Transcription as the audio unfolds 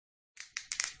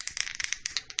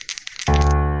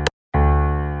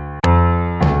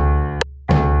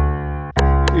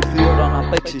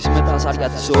ρίξεις με τα ζάρια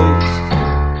της ζωής.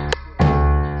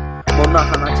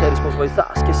 Μονάχα να ξέρεις πως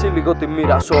βοηθάς και εσύ λίγο τη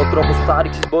μοίρα σου. Ο τρόπος που θα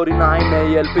ρίξεις μπορεί να είναι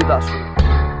η ελπίδα σου.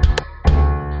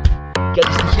 Και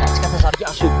τη στοιχεία της κάθε ζαριά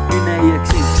σου είναι η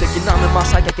εξής. Ξεκινάμε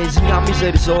μασάκια και ζει μια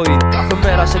μίζερη ζωή. Κάθε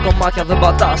μέρα σε κομμάτια δεν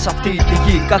πατάς αυτή τη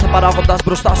γη. Κάθε παράγοντας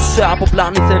μπροστά σου σε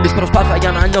αποπλάνει. Θέλεις προσπάθεια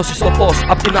για να νιώσεις το φως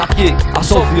απ' την αυγή.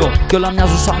 Ασόβιο κι όλα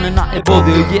μοιάζουν σαν ένα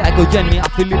εμπόδιο. Υγεία, οικογένεια,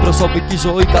 φίλη, προσωπική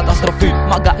ζωή, καταστροφή.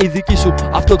 Μάγκα η δική σου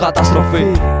αυτοκαταστροφή.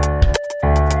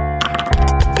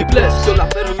 Διπλές κι όλα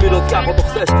φέρνουν μυρωδιά από το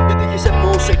χθες. Η τύχη σε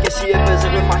ευνοούσε και εσύ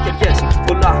έπαιζες με μαχαιριές.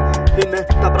 Πολλά είναι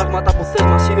τα πράγματα που θες,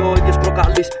 μα εσύ ο ίδιος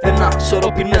προκαλείς. Ένα σωρό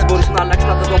ποινές, μπορείς να αλλάξεις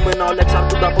τα δεδομένα. Όλα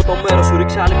εξαρτούνται από το μέρος σου.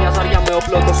 Ρίξε άλλη μια ζαριά με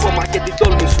όπλο το σώμα και την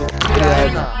τόλμη σου.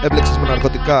 3-1. Έμπλεξες με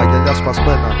ναρκωτικά, γυαλιά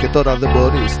σπασμένα. Και τώρα δεν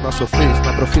μπορείς να σωθείς,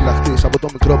 να προφυλαχτείς από το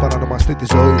μικρό παρανομαστή της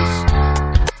ζωής.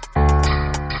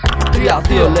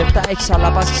 3-2 λεπτά έχεις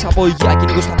αλλά πάσχεις από υγεία.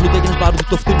 Κυνηγός στα πλούτια, γίνεις μπαρούδι,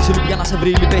 το φτύλι σε για να σε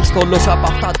βρει. Λυπέχεις θολός από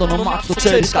αυτά, το όνομά του το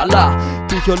ξέρεις καλά.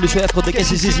 Τύχοι όλοι σου εύχονται και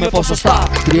εσύ ζεις με ποσοστά.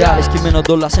 Τριάρες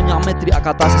κειμένονται όλα σε μια μέτρια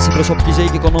κατάσταση. Προσωπική ζωή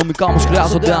και οικονομικά όμως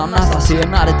χρειάζονται ανάσταση.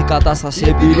 Ενάρετη κατάσταση,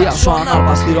 εμπειρία σου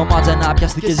ανάρπαστη. Ρομάτζα ένα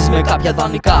πιαστή και ζεις με κάποια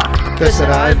δανεικά.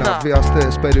 4-1.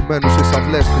 Βιαστές περιμένουν στις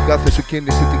αυλές. Την κάθε σου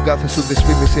κίνηση, την κάθε σου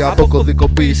δυσφήμιση.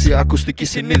 Αποκωδικοποίηση, ακουστική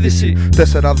συνείδηση.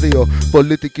 4-2.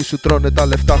 Πολιτικοί σου τρώνε τα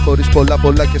λεφτά χωρίς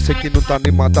πολλά και σε κινούν τα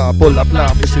νήματα.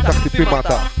 Πολλαπλά μισή τα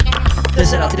χτυπήματα.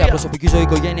 4-3. Προσωπική ζωή,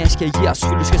 οικογένεια και υγεία. Στους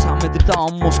φίλους και στα μετρητά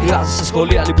όμως χρειάζεσαι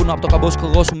σχολεία. Λείπουν από το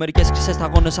καμπόσκογό σου μερικές χρυσές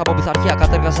σταγόνες από πειθαρχία.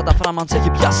 Κατέργασαν τα φράμα, τς έχει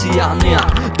πιάσει η ανία.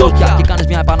 Ντόρκια και κάνεις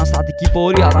μια επαναστατική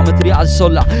πορεία. Τα μετριάζεις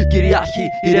όλα, κυριάρχη,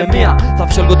 ηρεμία. Θα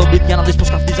αφήσω λίγο τον beat για να δεις πως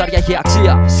καυτή ζάρια έχει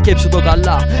αξία. Σκέψου το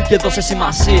καλά και δώσε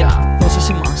σημασία. Δώσε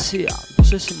σημασία,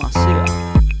 δώσε σημασία.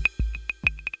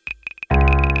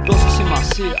 Δώσε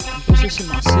σημασία, δώσε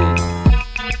σημασία.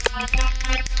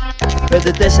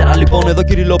 5-4 λοιπόν, εδώ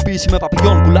κυριλοποίηση με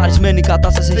παπιόν. Πουλαρισμένη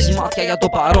κατάσταση, έχεις μάτια για το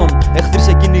παρόν. Εχθροί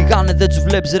σε κυνηγάνε, δεν τους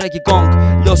βλέπεις ρε κικόγκ.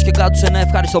 Λιώσ' και κάτω ένα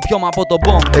ευχάριστο πιώμα από τον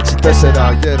μπομ.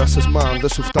 6-4 γέρασες μαν, δεν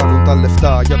σου φτάνουν τα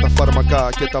λεφτά για τα φάρμακα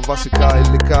και τα βασικά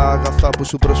υλικά. Αγαθά που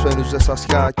σου προσφέρουν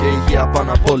ζεσασιά και υγεία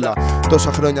πάνω απ' όλα.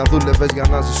 Τόσα χρόνια δούλευες για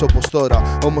να ζεις όπως τώρα.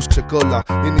 Όμως ξεκόλα,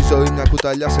 είναι η ζωή μια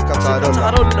κουταλιά σε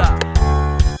κατσαρόλα.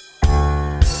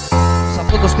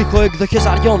 Αυτό το στίχο εκδοχές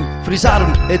ζαριών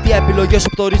φριζάρουν. Αιτία επιλογές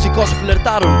από το ριζικό σου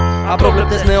φλερτάρουν.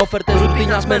 Απρόβλεπτες νεόφερτες,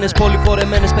 ρουτινιασμένες,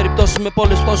 πολυφορεμένες περιπτώσεις με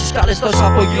πολλές πτώσεις. Καλές τόσες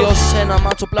απογειώσεις. Ένα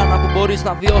μάτσο πλάνα που μπορείς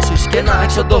να βιώσεις και να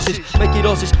εξοντώσεις. Με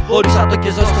κυρώσεις, χωρίς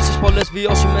άτοκες δόσεις. Τόσες πολλές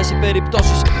βιώσιμες οι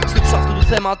περιπτώσεις. Στίχους αυτού του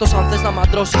θέματος αν θες να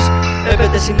μαντρώσεις.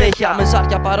 Έπεται συνέχεια με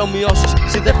ζάρια παρομοιώσεις.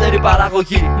 Στη δεύτερη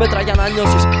παραγωγή μέτρα για να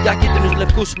νιώσεις. Για κίτρινους,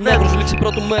 λευκούς, νέγρους, λήξη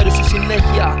πρώτου μέρους. Η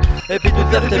συνέχεια επί του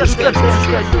δεύτερου σκέλους.